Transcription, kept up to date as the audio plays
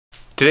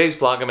Today's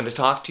vlog, I'm going to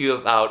talk to you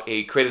about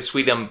a creative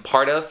suite I'm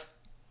part of,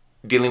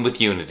 dealing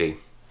with unity.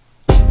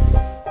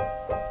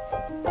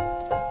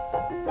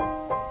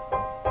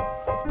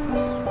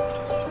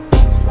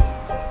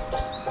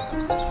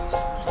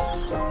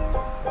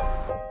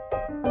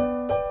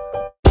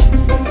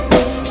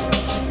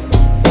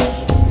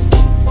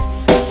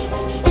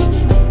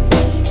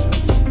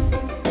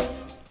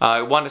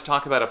 I want to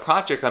talk about a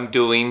project I'm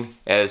doing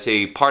as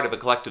a part of a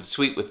collective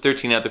suite with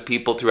 13 other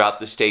people throughout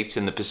the states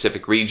in the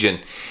Pacific region.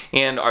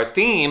 And our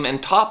theme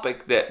and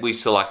topic that we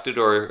selected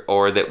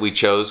or that we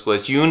chose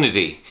was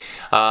unity.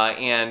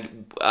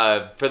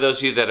 For those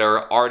of you that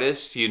are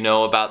artists, you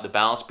know about the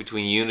balance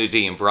between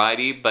unity and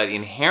variety, but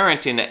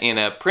inherent in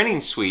a printing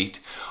suite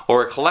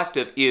or a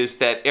collective is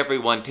that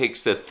everyone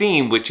takes the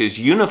theme, which is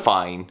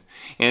unifying,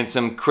 and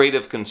some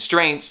creative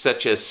constraints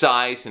such as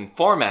size and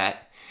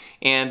format,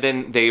 and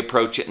then they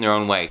approach it in their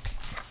own way.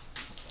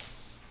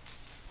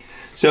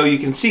 So you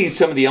can see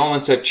some of the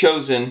elements I've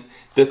chosen.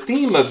 The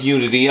theme of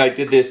unity, I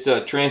did this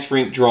transfer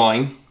ink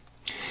drawing,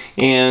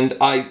 and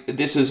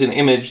this is an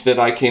image that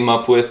I came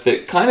up with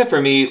that kind of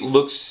for me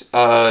looks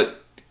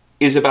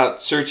is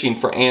about searching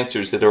for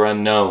answers that are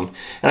unknown.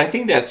 And I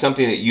think that's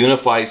something that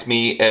unifies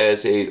me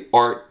as an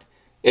art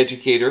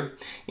educator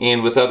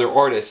and with other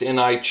artists. And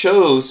I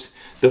chose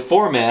the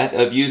format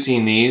of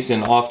using these,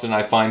 and often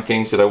I find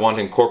things that I want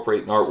to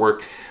incorporate in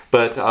artwork,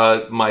 but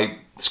my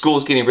school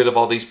is getting rid of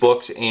all these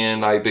books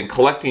and I've been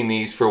collecting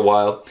these for a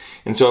while,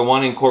 and so I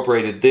want to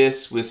incorporate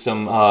this with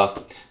some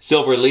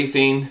silver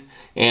leafing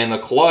and a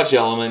collage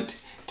element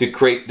to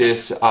create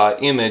this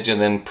image, and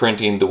then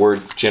printing the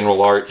word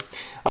general art.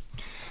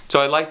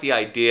 So I like the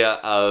idea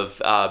of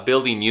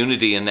building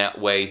unity in that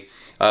way.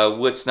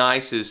 What's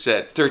nice is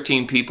that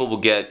 13 people will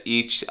get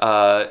each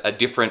a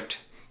different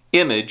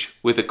image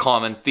with a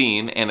common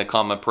theme and a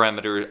common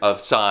parameter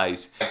of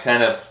size. I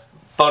kind of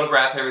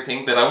photograph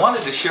everything, but I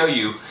wanted to show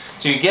you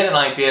so you get an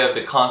idea of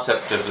the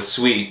concept of a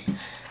suite.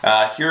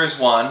 Here's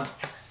one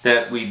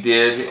that we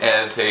did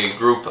as a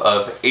group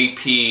of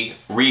AP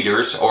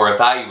readers or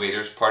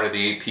evaluators, part of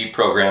the AP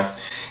program,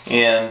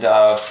 and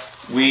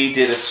we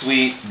did a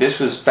suite. This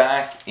was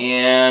back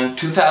in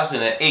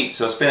 2008,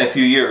 so it's been a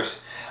few years.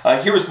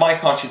 Here was my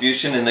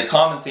contribution, and the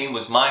common theme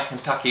was my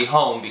Kentucky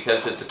home,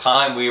 because at the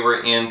time we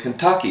were in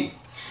Kentucky.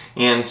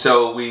 And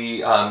so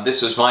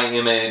this was my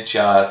image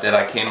that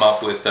I came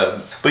up with.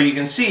 But you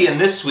can see in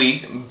this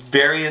suite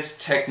various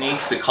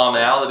techniques, the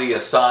commonality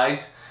of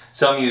size.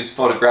 Some used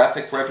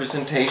photographic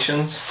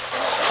representations.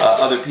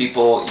 Other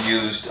people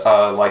used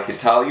like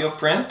Italio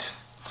print.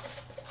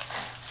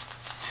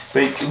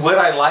 But what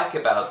I like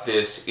about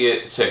this,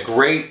 it's a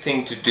great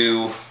thing to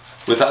do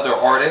with other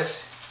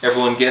artists.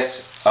 Everyone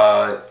gets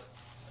an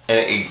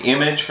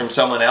image from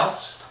someone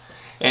else,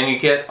 and you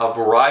get a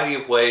variety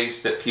of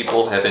ways that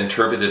people have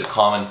interpreted a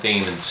common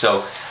theme. And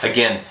so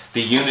again,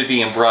 the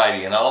unity and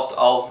variety, and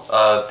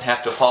I'll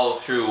have to follow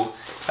through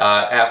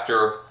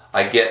after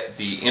I get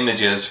the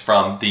images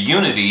from the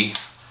unity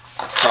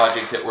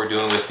project that we're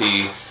doing with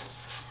the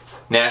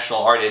National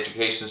Art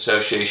Education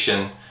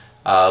Association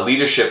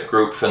leadership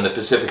group from the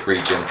Pacific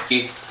region.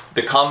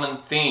 The common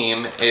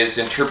theme is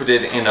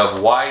interpreted in a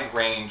wide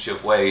range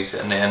of ways,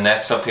 and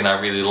that's something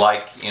I really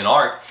like in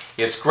art.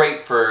 It's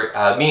great for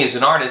me as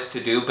an artist to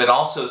do, but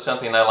also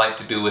something I like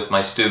to do with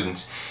my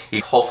students.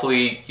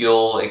 Hopefully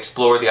you'll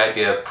explore the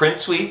idea of print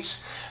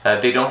suites.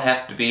 They don't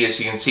have to be, as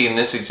you can see in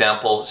this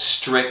example,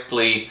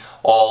 strictly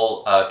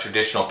all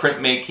traditional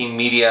printmaking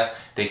media.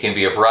 They can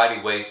be a variety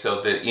of ways, so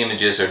the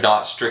images are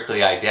not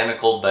strictly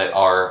identical but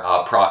are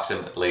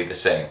approximately the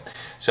same.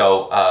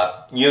 So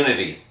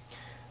unity.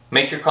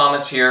 Make your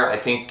comments here. I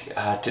think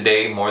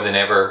today more than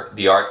ever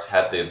the arts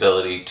have the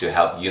ability to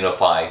help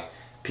unify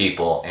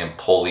people and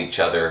pull each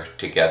other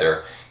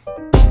together.